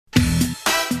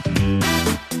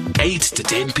8 to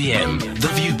 10 p.m. The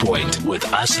Viewpoint with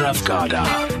Ashraf Garda.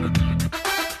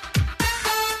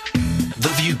 The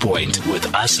Viewpoint with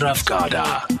Ashraf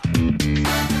Garda.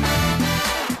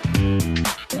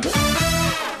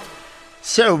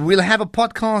 So we'll have a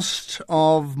podcast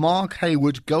of Mark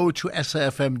Haywood. Go to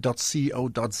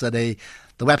safm.co.za. The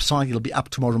website, it'll be up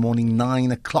tomorrow morning,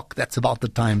 9 o'clock. That's about the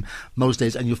time most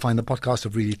days. And you'll find the podcast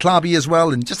of Really Klabi as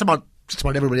well, and just about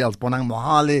everybody else. Bonang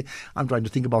Mohale. I'm trying to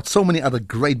think about so many other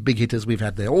great big hitters we've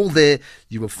had there. All there.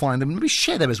 You will find them. Maybe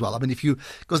share them as well. I mean,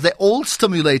 because they're all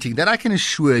stimulating. That I can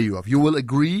assure you of. You will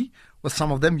agree with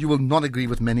some of them. You will not agree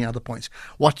with many other points.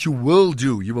 What you will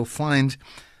do, you will find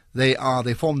they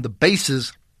form the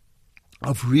basis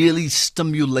of really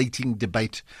stimulating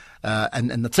debate.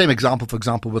 And the same example, for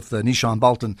example, with Nishan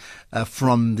Bolton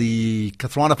from the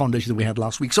Kathrana Foundation that we had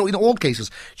last week. So in all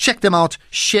cases, check them out,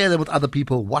 share them with other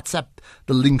people, WhatsApp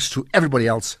the links to everybody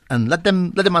else, and let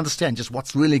them understand just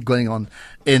what's really going on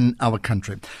in our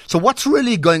country. So what's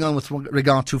really going on with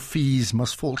regard to fees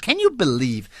must fall? Can you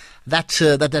believe that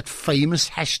that famous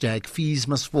hashtag fees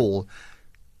must fall?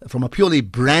 From a purely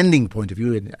branding point of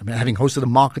view, and having hosted a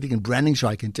marketing and branding show,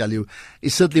 I can tell you,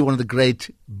 is certainly one of the great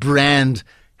brand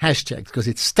hashtags because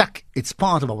it's stuck. It's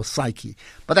part of our psyche.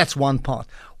 But that's one part.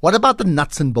 What about the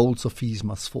nuts and bolts of fees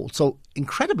must fall? So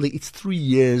incredibly, it's 3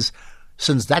 years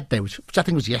since that day, which I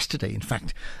think was yesterday, in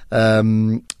fact,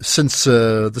 since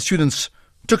the students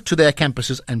took to their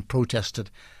campuses and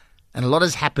protested. And a lot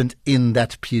has happened in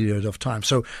that period of time.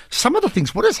 So some of the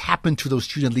things, what has happened to those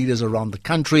student leaders around the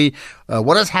country?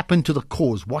 What has happened to the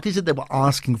cause? What is it they were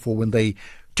asking for when they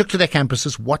took to their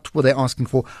campuses? What were they asking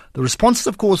for? The responses,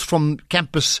 of course, from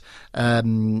campus,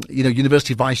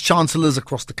 university vice chancellors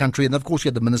across the country. And of course, you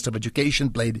had the Minister of Education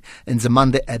played in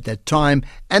Zamande at that time.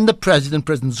 And the President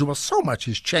Zuma. So much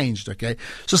has changed, okay?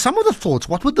 So some of the thoughts,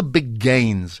 what were the big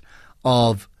gains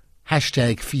of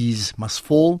hashtag fees must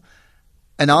fall?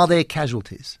 And are there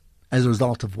casualties as a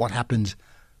result of what happened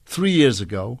 3 years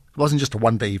ago? It wasn't just a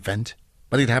one-day event,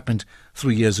 but it happened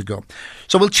 3 years ago.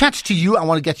 So we'll chat to you. I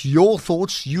want to get your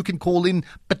thoughts. You can call in,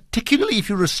 particularly if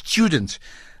you're a student.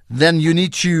 Then you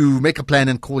need to make a plan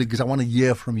and call in because I want to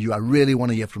hear from you. I really want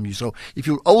to hear from you. So if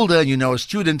you're older and you know a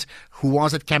student who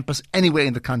was at campus anywhere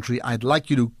in the country, I'd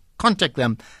like you to contact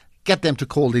them. Get them to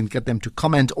call in, get them to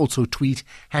comment, also tweet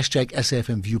hashtag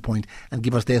SAFM Viewpoint and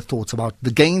give us their thoughts about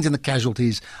the gains and the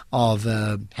casualties of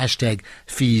hashtag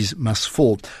fees must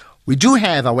fall. We do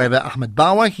have, however, Ahmed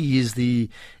Bawa. He is in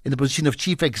the position of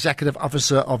Chief Executive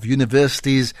Officer of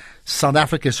Universities South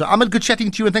Africa. So Ahmed, good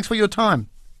chatting to you and thanks for your time.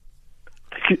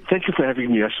 Thank you for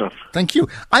having me, Ashraf. Thank you.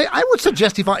 I would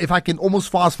suggest if I can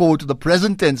almost fast forward to the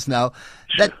present tense now,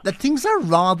 that things are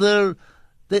rather...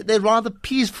 They're rather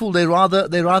peaceful. They're rather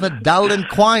dull and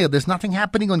quiet. There's nothing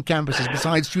happening on campuses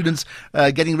besides students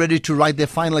getting ready to write their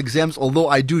final exams. Although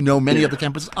I do know many of the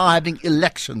campuses are having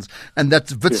elections, and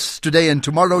that's Wits today and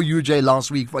tomorrow, UJ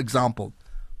last week, for example.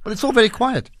 But it's all very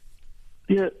quiet.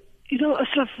 Yeah,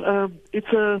 Ashraf,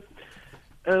 it's a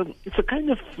kind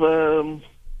of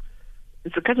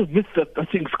myth that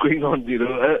nothing's going on.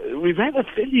 We've had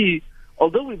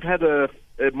although we've had a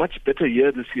much better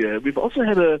year this year, we've also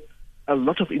had a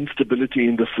lot of instability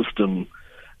in the system.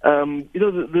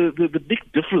 The big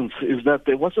difference is that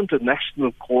there wasn't a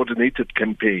national coordinated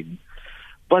campaign.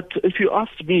 But if you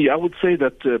asked me, I would say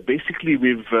that basically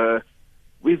we've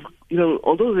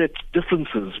although there are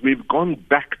differences, we've gone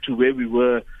back to where we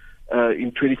were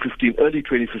in 2015, early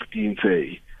 2015,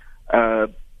 say.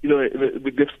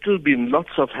 There's still been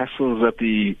lots of hassles at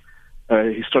the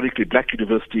historically black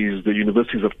universities, the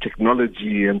universities of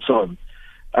technology, and so on.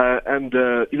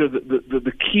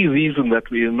 The key reason that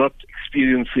we are not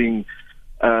experiencing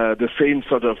the same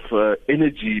sort of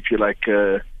energy, if you like,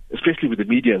 especially with the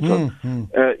media and so on,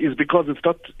 is because it's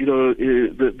not,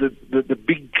 the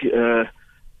big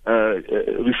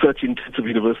research-intensive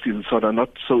universities and so on are not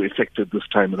so affected this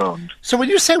time around. So when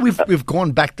you say we've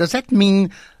gone back, does that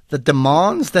mean the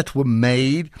demands that were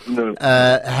made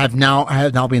have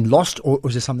now been lost, or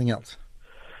is there something else?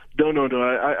 No.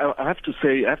 I have to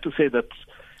say that.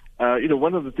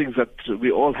 One of the things that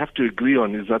we all have to agree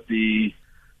on is that the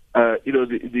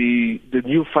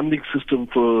new funding system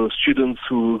for students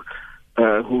who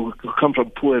come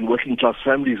from poor and working class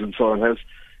families and so on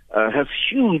has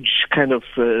huge kind of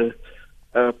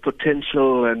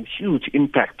potential and huge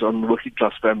impact on working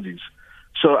class families.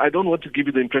 So I don't want to give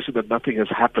you the impression that nothing has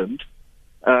happened.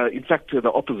 In fact,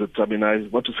 the opposite. I mean, I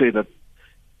want to say that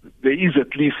there is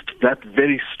at least that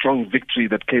very strong victory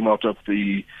that came out of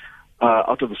the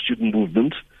student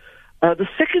movement. The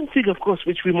second thing, of course,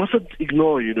 which we mustn't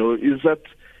ignore, is that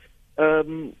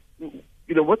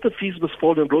what the Fees Must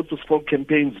Fall and Roads Must Fall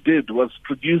campaigns did was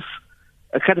produce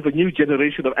a kind of a new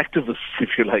generation of activists, if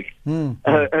you like. And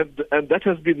that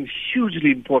has been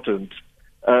hugely important,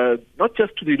 not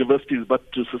just to the universities,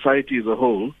 but to society as a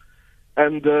whole.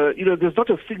 And, there's not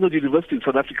a single university in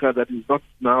South Africa that is not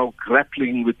now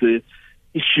grappling with the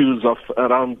issues of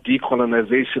around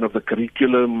decolonization of the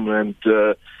curriculum and,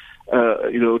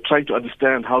 trying to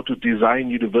understand how to design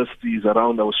universities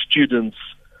around our students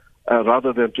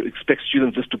rather than to expect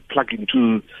students just to plug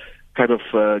into kind of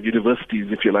universities,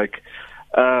 if you like.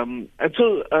 I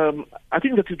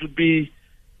think that it would be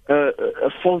a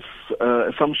false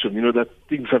assumption, that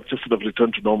things have just sort of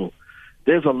returned to normal.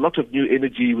 There's a lot of new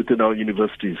energy within our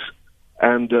universities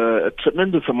and a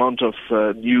tremendous amount of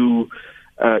new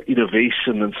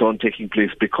innovation and so on taking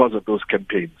place because of those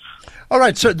campaigns. All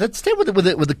right, so let's stay with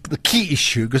the key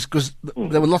issue because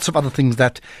there were lots of other things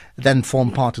that then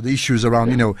form part of the issues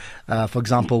around, for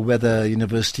example, whether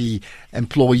university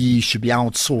employees should be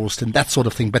outsourced and that sort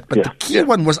of thing. But the key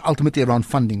one was ultimately around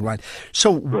funding, right?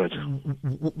 So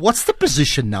what's the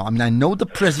position now? I mean, I know the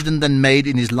president then made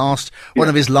in his one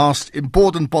of his last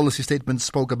important policy statements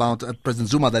spoke about President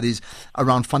Zuma, that is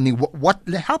around funding.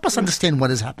 Help us understand what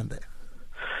has happened there.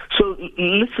 So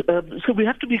we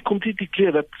have to be completely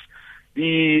clear that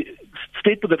the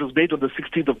statement that was made on the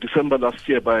 16th of December last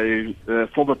year by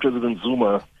former President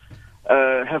Zuma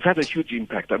have had a huge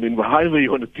impact. I mean, however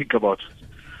you want to think about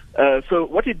it. So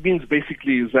what it means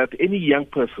basically is that any young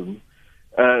person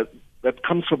that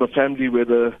comes from a family where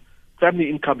the family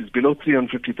income is below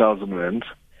 350,000 rand,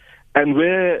 and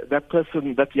where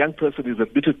that young person is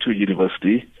admitted to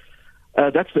university,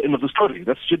 that's the end of the story.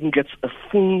 That student gets a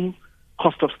full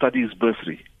cost of studies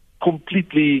bursary,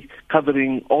 completely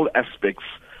covering all aspects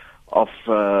of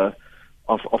the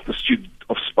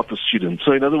student.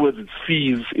 So in other words, it's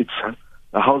fees, it's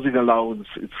a housing allowance,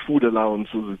 it's food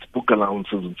allowances, it's book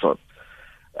allowances, and so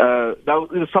on. Now,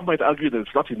 some might argue that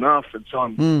it's not enough and so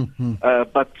on,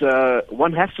 but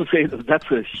one has to say that that's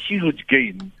a huge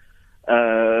gain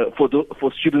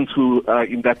for students who are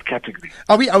in that category.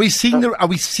 Are we seeing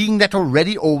that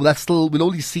already, or we'll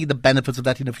only see the benefits of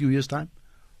that in a few years' time?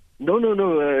 No.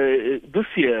 This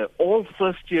year, all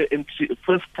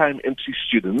first-time entry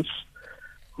students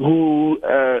who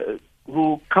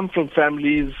come from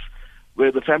families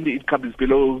where the family income is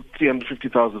below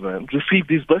 350,000 rand receive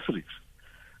these bursaries.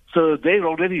 So they're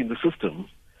already in the system,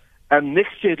 and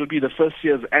next year it'll be the first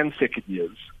years and second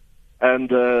years.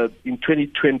 And in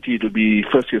 2020, it'll be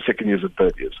first year, second years, and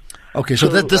third years. Okay, so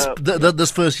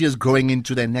this first year's growing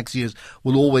into their next years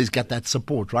will always get that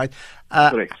support, right?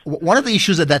 Correct. One of the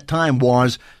issues at that time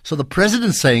was, so the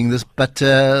president's saying this, but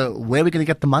where are we going to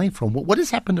get the money from? What has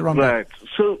happened around that? Right.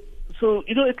 So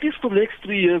at least for the next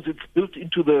 3 years, it's built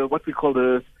into what we call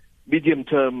the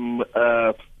medium-term,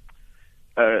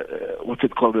 what's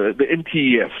it called, the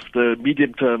MTEF, the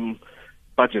medium-term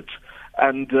budget.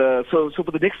 And so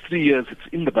for the next 3 years, it's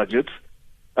in the budget.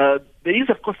 There is,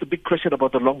 of course, the big question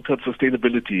about the long-term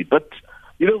sustainability. But,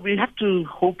 we have to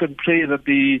hope and pray that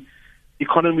the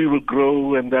economy will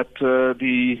grow and that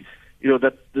the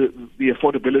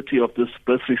affordability of this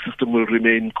bursary system will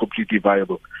remain completely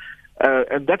viable.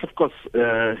 And that, of course,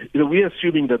 we're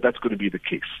assuming that that's going to be the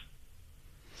case.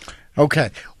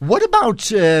 Okay. What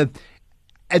about...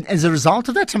 And as a result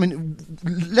of that, I mean,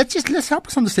 let's help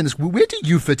us understand this. Where do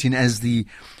you fit in as the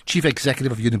chief executive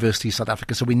of University of South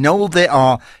Africa? So we know there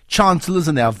are chancellors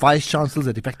and there are vice chancellors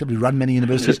that effectively run many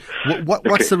universities.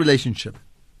 What's the relationship?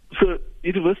 So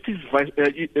University of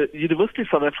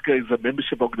South Africa is a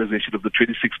membership organization of the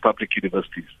 26 public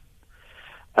universities,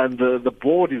 and the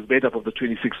board is made up of the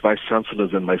 26 vice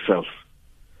chancellors and myself.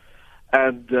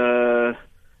 And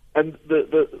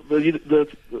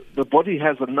the body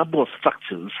has a number of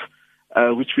structures,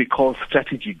 which we call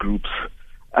strategy groups,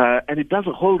 and it does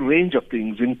a whole range of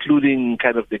things, including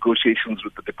kind of negotiations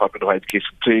with the Department of Higher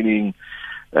Education Training,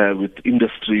 with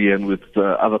industry and with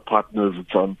other partners and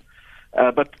so on.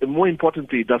 But more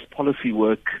importantly, it does policy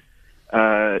work.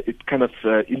 It kind of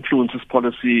influences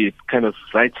policy. It kind of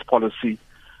writes policy,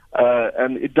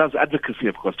 and it does advocacy,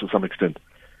 of course, to some extent.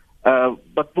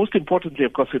 But most importantly,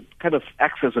 of course, it kind of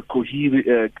acts as a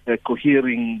cohering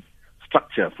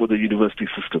structure for the university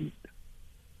system.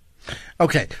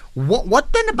 Okay.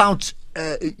 What then about,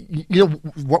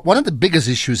 one of the biggest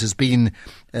issues has been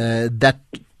that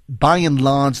by and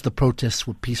large, the protests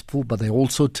were peaceful, but they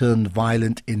also turned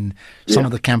violent in some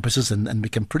of the campuses and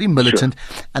became pretty militant.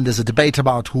 Sure. And there's a debate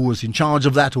about who was in charge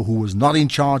of that or who was not in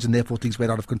charge, and therefore things went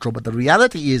out of control. But the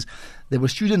reality is there were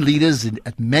student leaders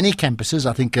at many campuses.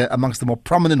 I think amongst the more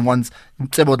prominent ones,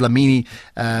 Mcebo Dlamini,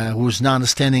 who's now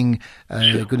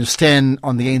going to stand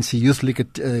on the ANC Youth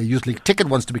League ticket,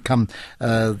 wants to become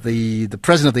the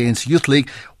president of the ANC Youth League.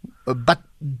 But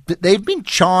they've been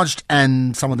charged,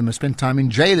 and some of them have spent time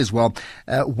in jail as well.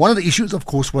 One of the issues, of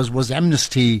course, was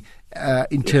amnesty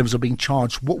in terms of being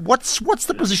charged. What's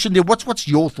the position there? What's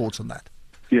your thoughts on that?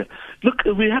 Yeah, look,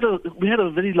 we had a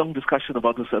very long discussion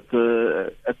about this at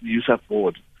the USAF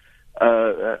board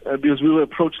because we were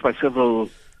approached by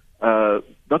several,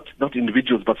 not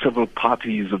individuals, but several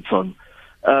parties and so on.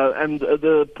 And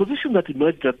the position that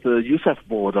emerged at the USAF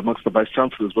board amongst the vice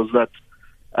chancellors was that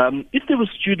if there were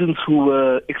students who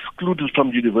were excluded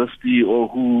from university or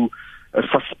who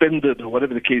suspended or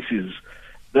whatever the case is,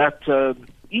 that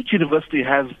each university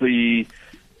has the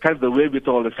kind of the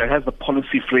wherewithal, it has the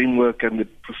policy framework and the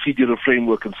procedural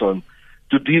framework and so on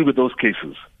to deal with those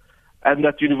cases, and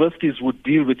that universities would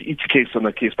deal with each case on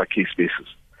a case-by-case basis.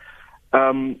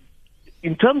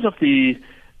 In terms of the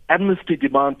amnesty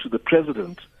demand to the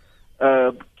president,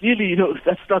 clearly,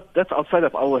 that's outside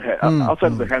of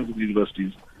outside of the hands of the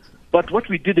universities. But what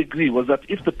we did agree was that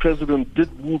if the president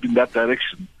did move in that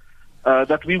direction,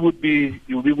 that we would be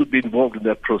involved in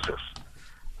that process.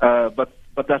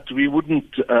 But that we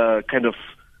wouldn't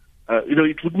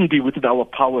it wouldn't be within our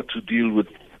power to deal with.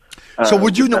 So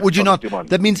would you not? Demand.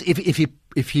 That means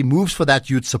if he moves for that,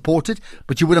 you'd support it,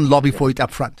 but you wouldn't lobby for it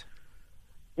up front.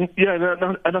 Yeah,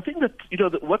 and I think that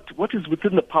what is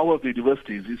within the power of the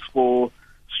universities is for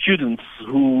students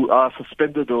who are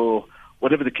suspended or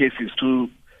whatever the case is to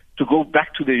go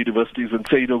back to their universities and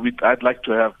say, I'd like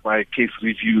to have my case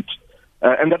reviewed,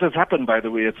 and that has happened, by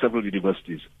the way, at several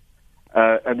universities,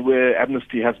 and where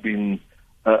amnesty has been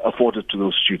afforded to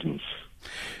those students.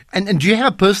 And do you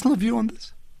have a personal view on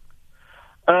this?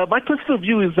 My personal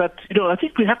view is that I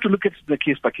think we have to look at it on a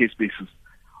case-by-case basis.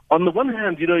 On the one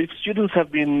hand, if students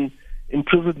have been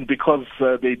imprisoned because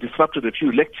they disrupted a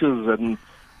few lectures and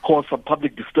caused some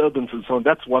public disturbance and so on,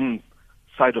 that's one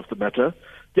side of the matter.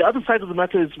 The other side of the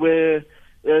matter is where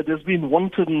there's been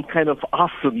wanton kind of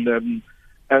arson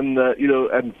and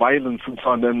violence and so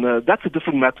on, and that's a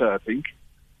different matter, I think.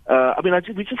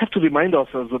 We just have to remind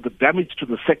ourselves that the damage to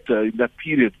the sector in that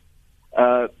period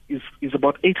is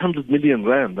about 800 million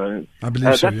rand. I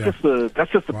believe so.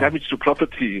 That's just the damage to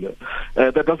property.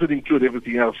 That doesn't include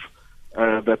everything else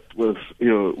that was,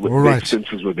 the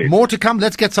expenses were made. More to come.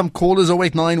 Let's get some callers.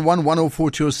 0891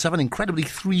 104 207. Incredibly,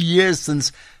 3 years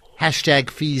since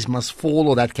 #Fees Must Fall,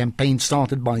 or that campaign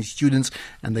started by students,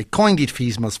 and they coined it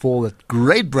Fees Must Fall. That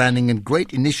great branding and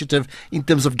great initiative in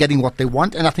terms of getting what they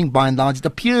want, and I think by and large it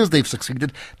appears they've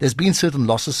succeeded. There's been certain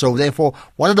losses, so therefore,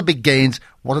 what are the big gains?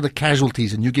 What are the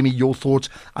casualties? And you give me your thoughts.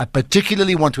 I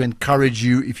particularly want to encourage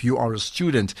you, if you are a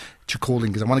student, to call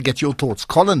in, because I want to get your thoughts.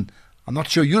 Colin, I'm not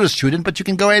sure you're a student, but you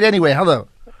can go ahead anyway. Hello.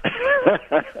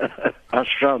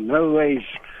 Ashraf, no ways.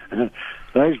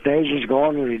 Those days is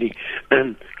gone already.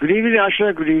 Good evening,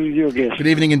 Ashraf. Good evening, your guest. Good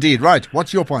evening indeed. Right.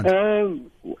 What's your point?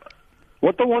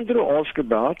 What I wanted to ask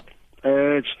about,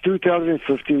 it's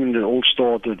 2015 when it all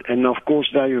started, and of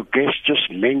course now your guest just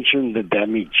mentioned the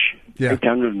damage,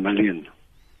 800 million.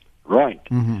 Right.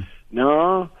 Mm-hmm.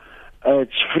 Now,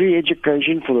 it's free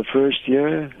education for the first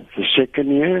year, the second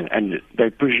year, and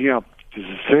they're pushing up to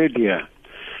the third year.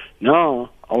 Now,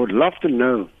 I would love to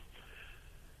know,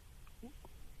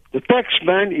 the tax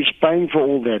man is paying for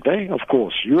all that, Of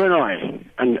course, you and I,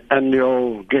 and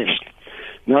your guest.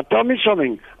 Now, tell me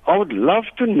something. I would love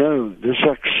to know the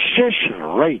success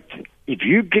rate. If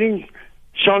you're getting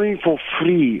something for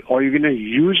free, are you going to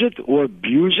use it or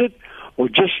abuse it, or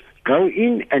just go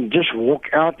in and just walk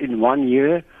out in 1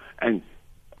 year and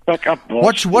pack up?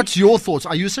 What's your thoughts?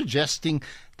 Are you suggesting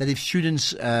that if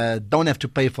students don't have to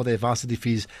pay for their varsity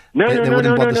fees, they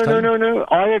wouldn't bother studying? No.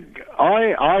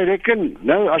 I reckon,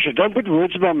 no, Asha, don't put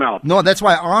words in my mouth. No, that's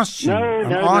why I asked you.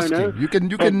 No. You can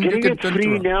getting it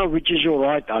free now, which is all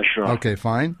right, Asha. Okay,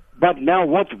 fine. But now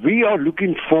what we are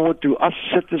looking forward to, us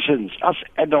citizens, us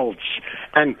adults,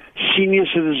 and senior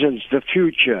citizens, the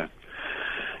future.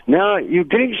 Now, you're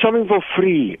getting something for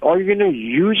free. Are you going to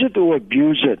use it or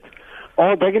abuse it?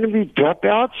 Are they going to be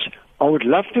dropouts? I would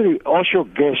love to ask your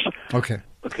guest to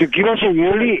give us a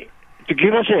yearly,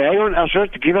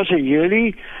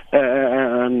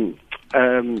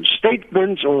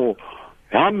 statements, or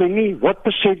how many, what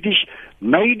percentage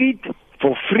made it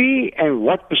for free, and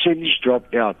what percentage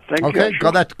dropped out? Thank you. Okay,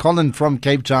 got that. Colin from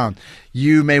Cape Town.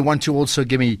 You may want to also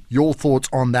give me your thoughts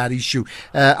on that issue.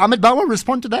 Ahmed Bawa,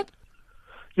 respond to that?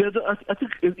 Yeah, I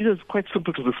think it is quite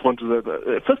simple to respond to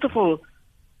that. First of all,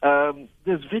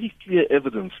 there's very clear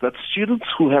evidence that students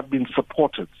who have been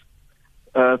supported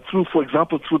through, for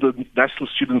example, through the National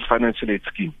Students Financial Aid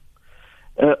Scheme,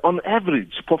 on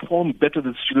average perform better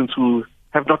than students who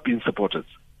have not been supported.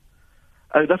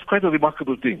 That's quite a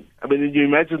remarkable thing. I mean, you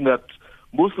imagine that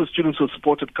most of the students who are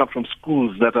supported come from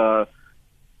schools that are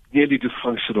nearly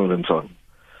dysfunctional and so on.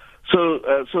 So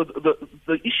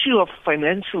the issue of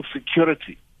financial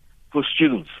security for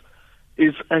students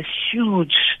is a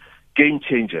huge game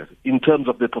changer in terms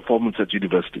of their performance at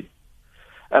university.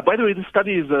 By the way, this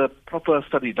study is a proper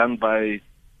study done by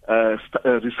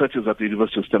researchers at the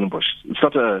University of Stellenbosch. It's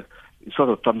not a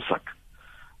thumbsuck.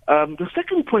 The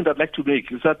second point I'd like to make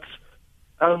is that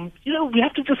we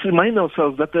have to just remind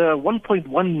ourselves that there are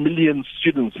 1.1 million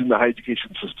students in the higher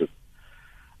education system,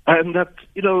 and that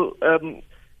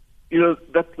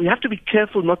that we have to be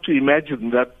careful not to imagine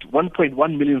that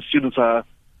 1.1 million students are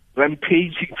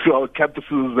rampaging through our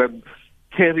campuses and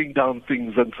tearing down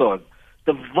things and so on.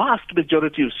 The vast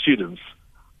majority of students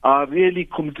are really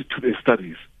committed to their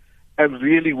studies and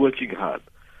really working hard.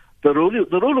 The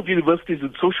role of universities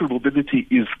in social mobility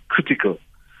is critical.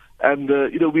 And,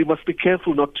 we must be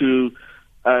careful not to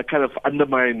kind of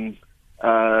undermine,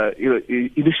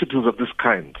 initiatives of this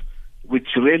kind,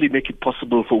 which really make it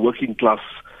possible for working class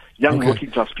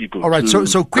people. All right,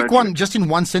 so quick one, just in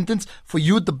one sentence. For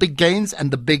you, the big gains and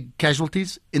the big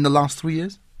casualties in the last 3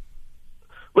 years?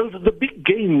 Well, the big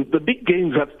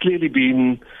gains have clearly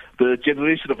been the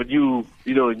generation of the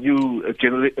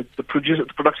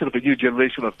production of a new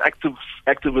generation of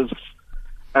activists,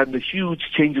 and the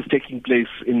huge changes taking place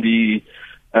in the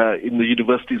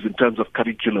universities in terms of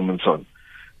curriculum and so on.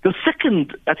 The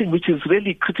second, I think, which is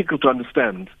really critical to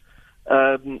understand,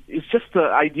 is just the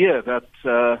idea that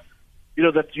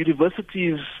that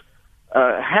universities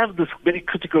have this very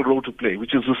critical role to play,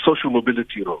 which is the social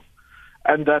mobility role,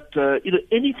 and that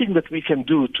anything that we can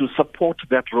do to support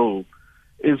that role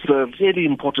is really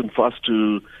important for us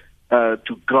to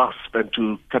grasp and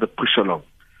to kind of push along.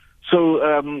 So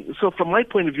from my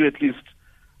point of view, at least,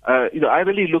 I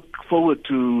really look forward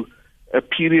to a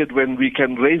period when we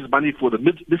can raise money for the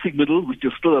missing middle, which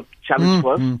is still a challenge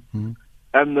for us. Mm-hmm.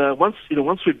 And once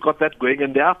we've got that going,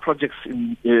 and there are projects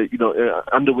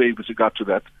underway with regard to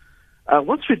that.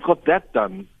 Once we've got that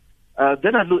done,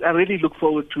 then I really look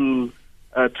forward to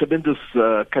tremendous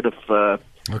kind of.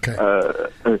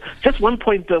 Just one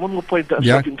more point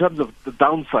in terms of the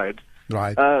downside.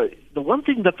 Right. The one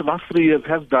thing that the last 3 years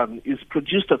has done is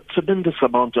produced a tremendous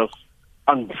amount of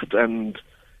angst and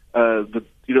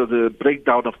the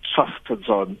breakdown of trust and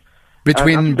so on.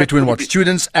 Between what?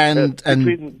 Students and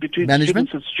between management?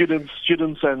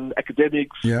 Students and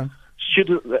academics. Yeah.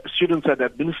 Students and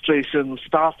administration,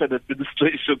 staff and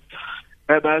administration.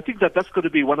 And I think that's going to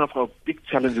be one of our big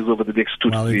challenges over the next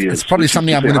 2 to 3 years. It's probably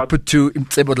something I'm going to put to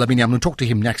Mcebo Dlamini. I'm going to talk to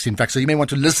him next, in fact. So you may want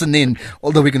to listen in,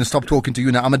 although we're going to stop talking to you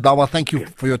now. Ahmed Bawa, thank you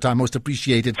for your time. Most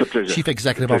appreciated. Chief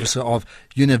Executive Officer of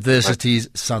Universities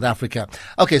South Africa.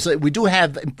 Okay, so we do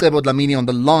have Mcebo Dlamini on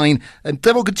the line.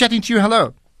 Mcebo, good chatting to you.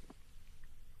 Hello.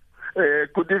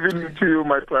 Good evening to you,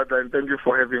 my brother, and thank you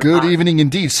for having me. Good evening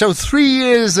indeed. So 3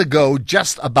 years ago,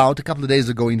 just about a couple of days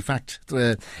ago, in fact,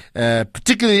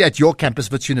 particularly at your campus,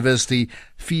 Wits University,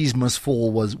 Fees Must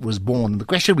Fall was born. The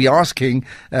question we're asking,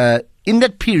 in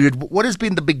that period, what has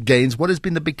been the big gains? What has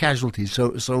been the big casualties?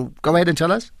 So go ahead and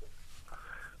tell us.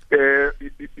 Yeah,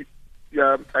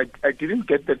 I didn't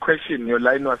get the question. Your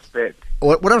line was bad.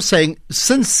 What I was saying,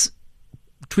 since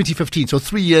 2015, so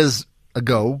 3 years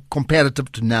ago,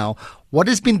 comparative to now, what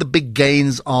has been the big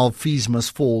gains of Fees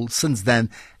Must Fall since then,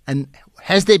 and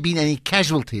has there been any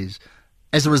casualties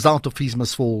as a result of Fees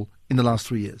Must Fall in the last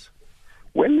 3 years?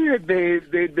 Well, there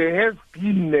have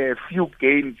been a few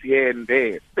gains here and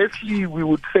there. Especially, we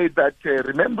would say that,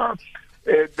 remember,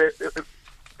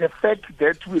 the fact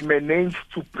that we managed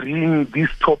to bring this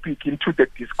topic into the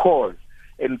discourse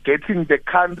and getting the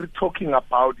country talking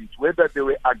about it, whether they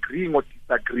were agreeing or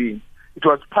disagreeing, it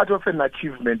was part of an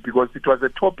achievement because it was a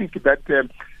topic that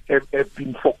have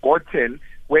been forgotten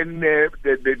when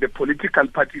the political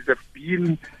parties have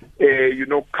been,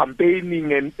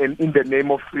 campaigning and in the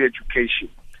name of free education.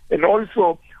 And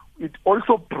also, it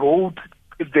also brought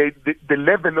the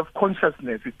level of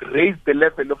consciousness. It raised the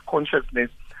level of consciousness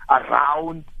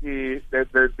around the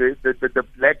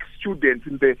black students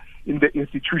in the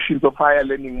institutions of higher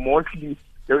learning, mostly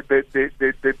the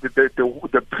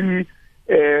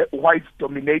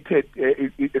white-dominated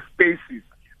spaces.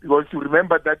 Because you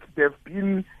remember that there have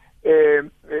been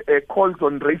calls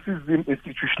on racism,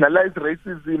 institutionalized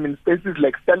racism in spaces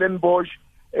like Stellenbosch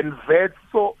and Wits.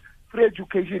 So free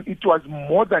education, it was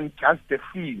more than just the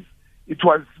fees. It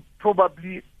was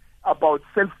probably about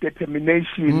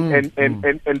self-determination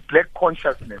and black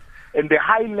consciousness and the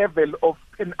high level of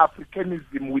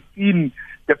Pan-Africanism within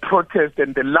the protest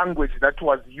and the language that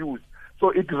was used. So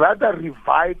it rather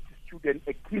revived student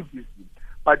activism.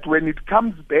 But when it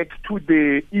comes back to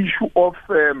the issue of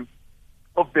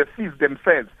the fees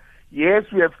themselves, yes,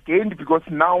 we have gained because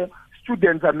now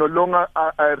students are no longer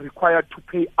required to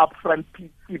pay upfront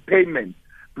fee payment,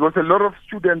 because a lot of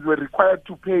students were required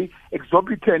to pay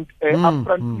exorbitant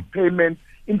upfront fee payment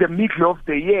in the middle of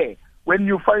the year. When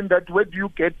you find that, where do you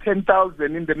get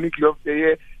 10,000 in the middle of the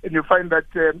year, and you find that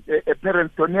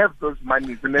parents don't have those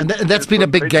monies. And that's been a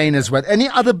big gain as well. Any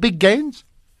other big gains?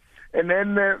 And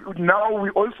then now we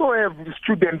also have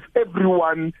students,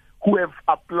 everyone who have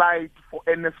applied for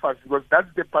NSFAS, because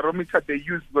that's the parameter they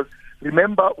use. Because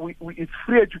remember, it's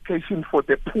free education for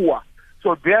the poor.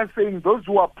 So they are saying those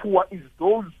who are poor is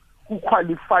those who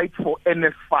qualified for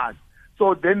NSFAS.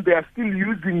 So then they are still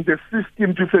using the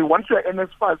system to say once you are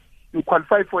NSFAS, you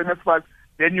qualify for NSFAS,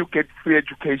 then you get free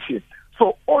education.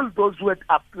 So all those who had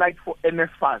applied for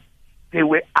NSFAS, they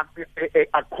were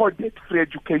accorded free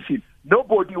education.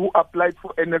 Nobody who applied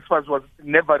for NSFAS was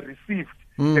never received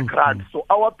the grant. So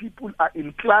our people are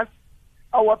in class,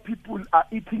 our people are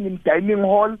eating in dining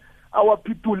hall, our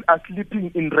people are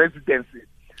sleeping in residences.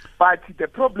 But the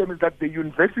problem is that the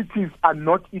universities are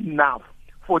not enough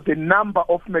for the number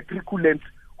of matriculants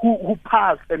who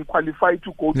pass and qualify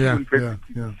to go to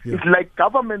university. It's like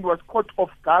government was caught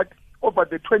off guard over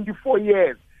the 24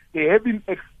 years. They haven't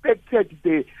expected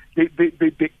the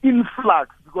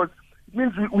influx, because it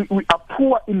means we are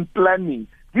poor in planning.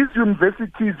 These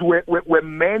universities were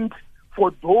meant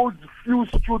for those few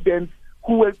students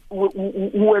who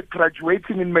were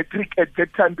graduating in matric at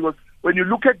that time, because when you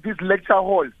look at these lecture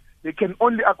halls, they can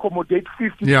only accommodate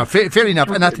 50. Yeah, fair enough.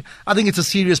 And I think it's a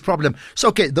serious problem. So,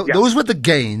 okay, those were the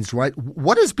gains, right?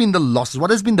 What has been the losses?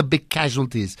 What has been the big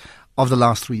casualties of the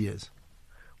last 3 years?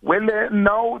 Well,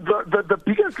 now the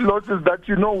biggest loss is that,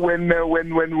 you know, when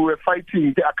we were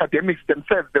fighting, the academics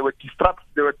themselves, they were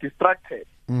distracted.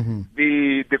 Mm-hmm.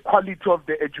 The quality of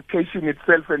the education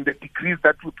itself and the degrees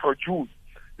that we produce,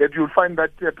 that you'll find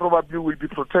that probably we'll be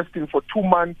protesting for 2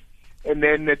 months, and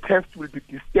then the test will be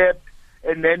disturbed,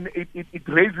 and then it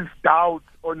raises doubt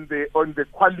on the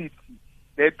quality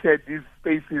that these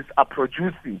spaces are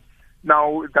producing.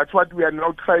 Now, that's what we are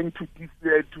now trying to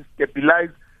stabilize.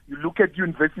 You look at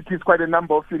universities, quite a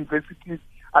number of universities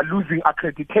are losing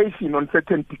accreditation on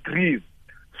certain degrees.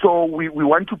 So we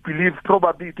want to believe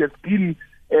probably it has been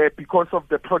because of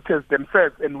the protests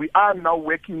themselves. And we are now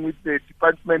working with the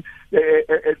department,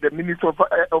 the Minister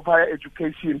of Higher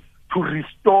Education, to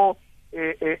restore,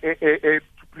 to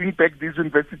bring back these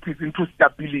universities into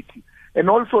stability. And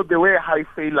also there were high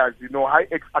failures, high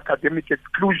academic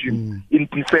exclusion in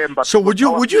December. So would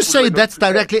you say that's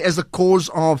directly as a cause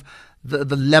of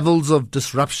the levels of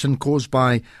disruption caused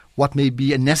by what may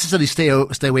be a necessary stay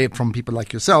away from people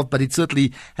like yourself, but it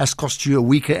certainly has cost you a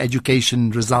weaker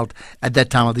education result at that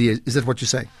time of the year? Is that what you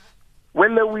say?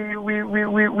 Well, we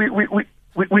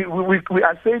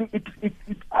are saying it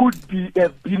could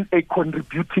have been a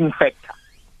contributing factor.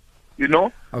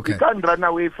 Okay. You can't run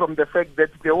away from the fact that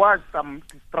there was some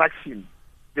distraction,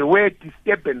 there were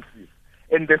disturbances,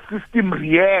 and the system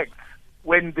reacts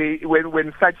when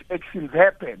such actions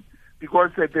happen,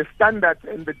 because the standards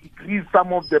and the degrees,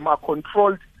 some of them are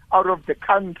controlled out of the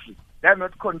country; they're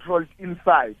not controlled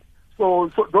inside.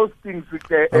 So those things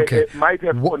might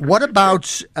have. What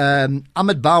about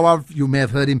Ahmed Bawa? You may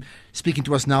have heard him speaking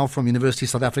to us now from University of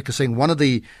South Africa, saying one of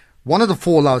the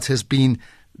fallouts has been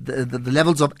the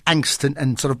levels of angst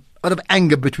and sort of a lot of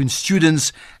anger between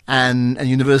students and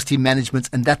university management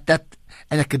and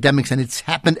and academics, and it's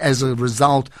happened as a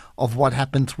result of what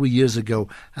happened 3 years ago,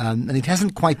 and it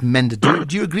hasn't quite mended. Do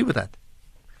you agree with that?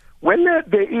 Well,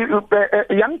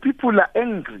 young people are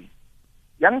angry.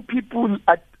 Young people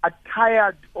are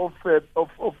tired of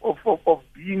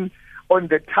being on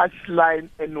the touchline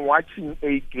and watching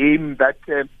a game that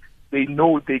they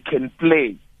know they can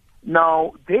play.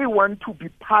 Now, they want to be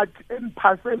part and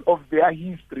parcel of their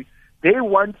history. They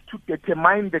want to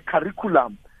determine the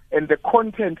curriculum and the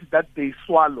content that they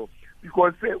swallow.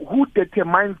 Because who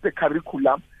determines the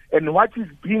curriculum and what is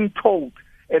being taught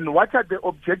and what are the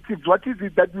objectives? What is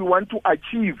it that we want to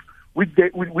achieve with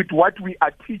what we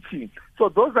are teaching? So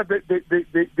those are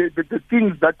the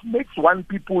things that makes one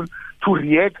people to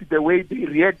react the way they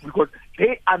react, because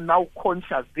they are now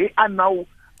conscious, they are now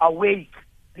awake,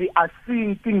 they are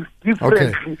seeing things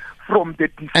differently from the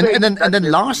defense. And then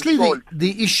lastly,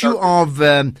 the issue of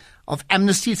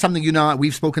amnesty is something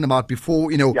we've spoken about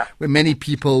before. Where many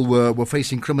people were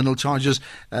facing criminal charges.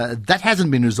 That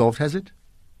hasn't been resolved, has it?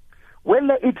 Well,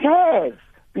 it has,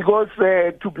 because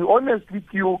to be honest with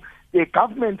you, the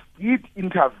government did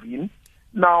intervene.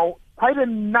 Now, quite a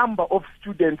number of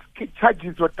students'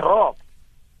 charges were dropped.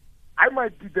 I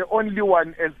might be the only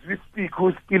one as we speak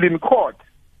who's still in court.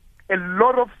 A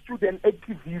lot of student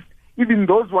activists, even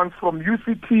those ones from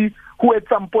UCT, who at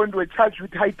some point were charged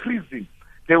with high treason,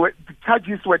 the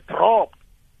charges were dropped.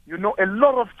 A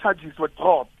lot of charges were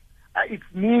dropped. It's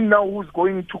me now who's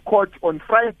going to court on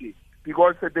Friday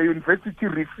because the university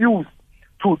refused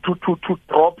to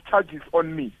drop charges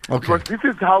on me. Okay. Because this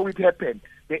is how it happened.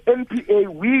 The NPA,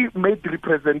 we made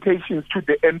representations to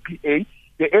the NPA.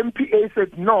 The NPA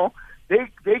said no.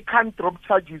 They can't drop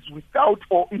charges without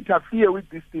or interfere with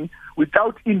this thing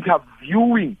without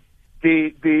interviewing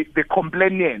the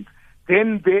complainant.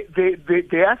 Then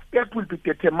their step will be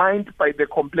determined by the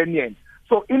complainant.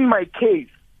 So in my case,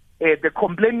 the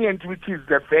complainant, which is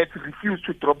the vet, refused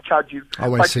to drop charges.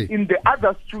 I see. In the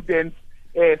other students'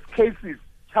 cases,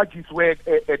 charges were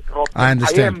dropped. I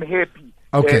understand. I am happy.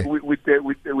 Okay. With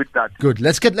that. Good.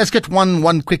 Let's get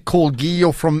one quick call.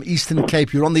 Guillaume from Eastern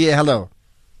Cape. You're on the air. Hello.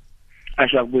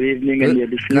 Ashraf, good evening, and your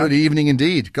listeners. Good evening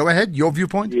indeed. Go ahead. Your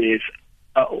viewpoint. Yes.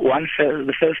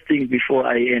 The first thing before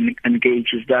I engage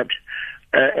is that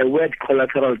a word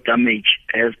collateral damage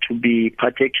has to be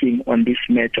partaking on this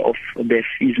matter of the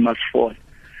fees must fall.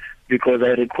 Because I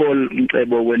recall,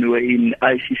 Mcebo, when we were in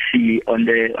ICC on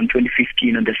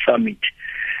 2015 on the summit,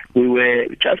 we were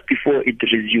just before it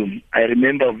resumed. I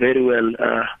remember very well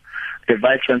the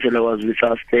Vice Chancellor was with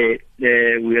us there.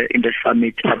 We were in the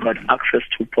summit about access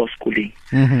to post-schooling.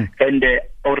 Mm-hmm. And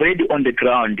already on the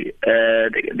ground,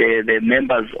 the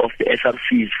members of the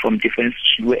SRCs from different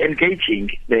institutions were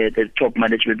engaging the top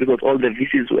management because all the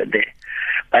VCs were there.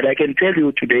 But I can tell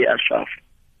you today, Ashraf,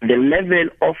 the level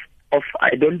of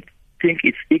I don't think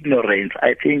it's ignorance.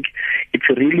 I think it's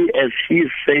really, as he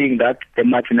is saying, that the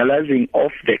marginalizing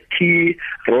of the key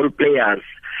role players.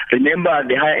 Remember,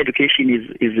 the higher education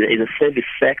is a service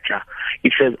sector.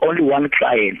 It has only one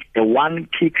client. The one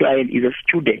key client is a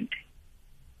student.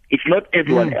 It's not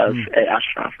everyone else,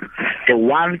 Ashraf. The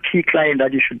one key client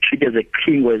that you should treat as a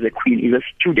king or as a queen is a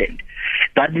student.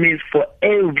 That means for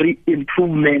every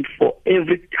improvement, for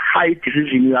every high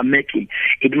decision you are making,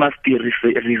 it must be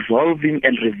resolving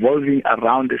and revolving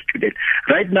around the student.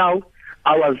 Right now,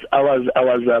 I was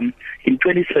in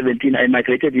 2017. I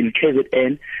migrated in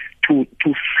KZN to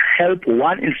help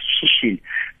one institution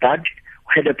that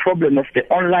had a problem of the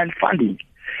online funding,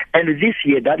 and this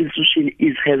year that institution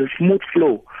has a smooth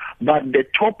flow. But the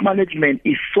top management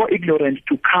is so ignorant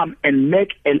to come and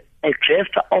make a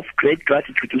gesture of great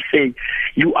gratitude to say,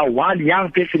 you are one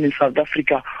young person in South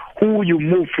Africa who you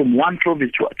move from one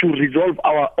province to resolve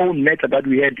our own matter that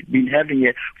we had been having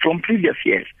here from previous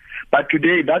years. But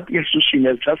today that institution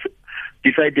has just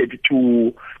decided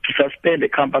to suspend the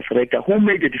campus rector who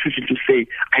made the decision to say,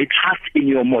 I trust in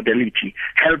your modality,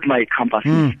 help my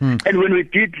campuses. Mm-hmm. And when we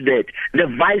did that, the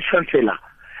Vice Chancellor,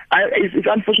 it's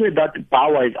unfortunate that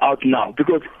Bawa is out now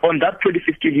because on that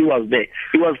 2015 he was there.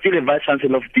 He was still a Vice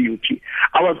Chancellor of DUT.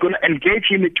 I was going to engage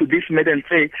him to this matter and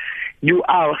say, you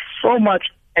are so much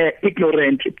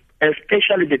ignorant,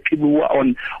 especially the people who are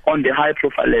on the high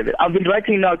profile level. I've been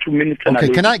writing now to Minister. Okay,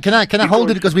 can I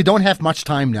hold it because we don't have much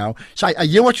time now. So I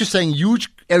hear what you're saying, huge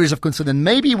areas of concern, and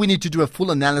maybe we need to do a full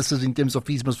analysis in terms of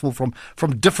fees must fall from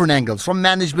different angles, from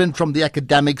management, from the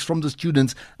academics, from the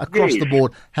students, across the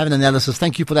board, have an analysis.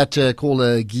 Thank you for that call,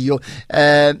 Guillaume.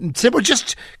 Mcebo,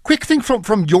 just quick thing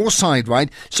from your side, right?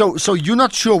 So you're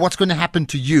not sure what's going to happen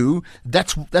to you.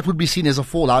 That would be seen as a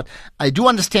fallout. I do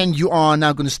understand you are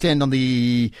now going to stand on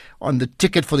the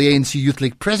ticket for the ANC Youth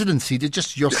League presidency.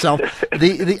 Just yourself.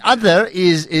 The other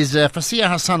is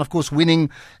Fasia Hassan, of course, winning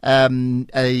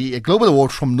a global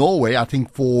award from Norway, I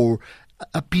think, for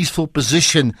a peaceful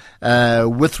position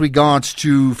with regards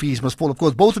to fees must fall. Of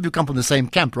course, both of you come from the same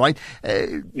camp, right?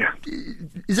 Yeah.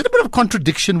 Is it a bit of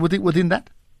contradiction within that?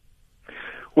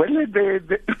 Well, there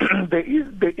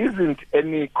isn't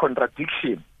any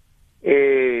contradiction.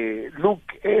 Look,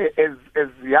 as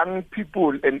young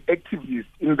people and activists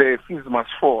in the fees must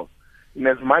fall, in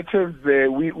as much as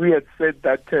we had said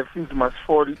that fees must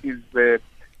fall is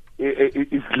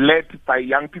led by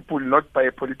young people, not by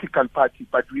a political party,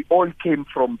 but we all came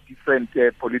from different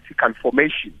political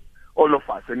formations. all of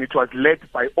us, and it was led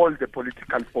by all the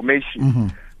political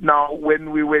formations. Now,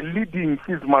 when we were leading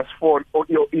Fees Must Fall, or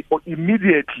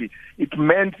immediately, it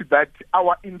meant that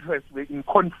our interests were in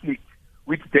conflict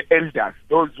with the elders,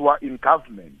 those who are in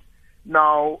government,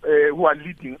 now who are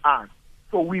leading us.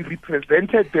 So we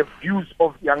represented the views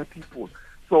of young people.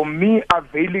 So me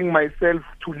availing myself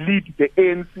to lead the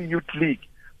ANC Youth League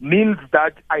means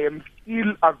that I am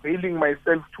still availing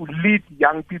myself to lead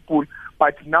young people,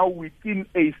 but now within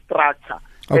a structure.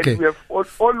 Okay. And we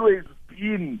have always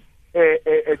been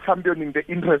championing the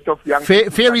interest of young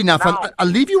people. Fair enough. Now, I'll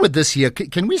leave you with this here.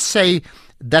 Can we say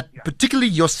that particularly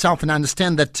yourself, and I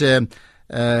understand that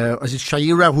is it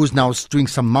Shaira, who's now doing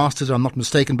some masters, if I'm not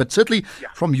mistaken, but certainly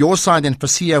from your side, and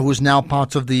Fasia, who's now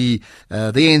part of the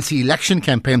ANC election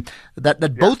campaign, that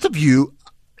both of you,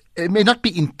 it may not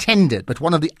be intended, but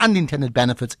one of the unintended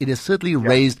benefits, it has certainly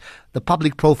raised the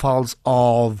public profiles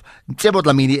of Mcebo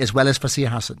Dlamini as well as Fasia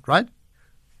Hassan, right?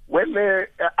 Well,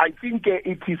 I think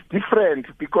it is different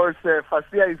because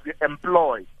Fasia is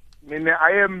employed. I mean,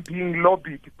 I am being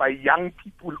lobbied by young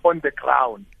people on the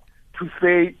ground to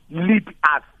say, lead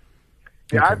us.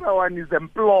 The other one is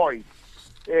employed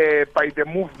by the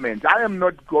movement. I am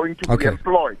not going to be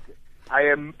employed. I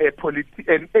am an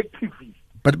activist.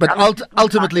 But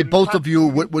ultimately, both of you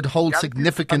would hold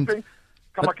significant.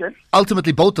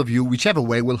 Ultimately, both of you, whichever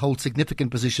way, will hold significant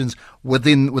positions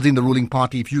within the ruling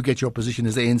party if you get your position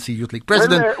as ANC Youth League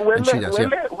president. And she does,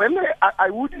 I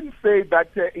wouldn't say that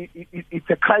it's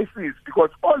a crisis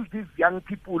because all these young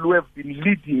people who have been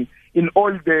leading in all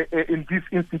in this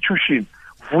institution,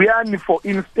 Vuyani, for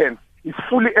instance, is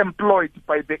fully employed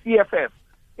by the EFF.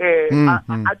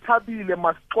 Atabile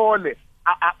Mascole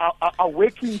are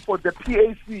working for the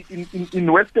PAC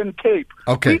in Western Cape.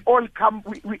 Okay.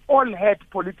 We all had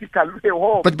political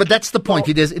hope. But that's the point.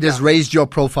 It has raised your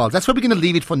profile. That's where we're going to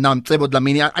leave it for now, Mcebo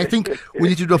Dlamini. I think we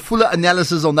need to do a fuller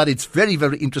analysis on that. It's very,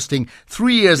 very interesting.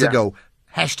 3 years ago,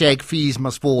 #Fees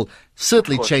Must Fall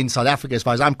certainly changed South Africa as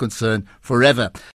far as I'm concerned forever.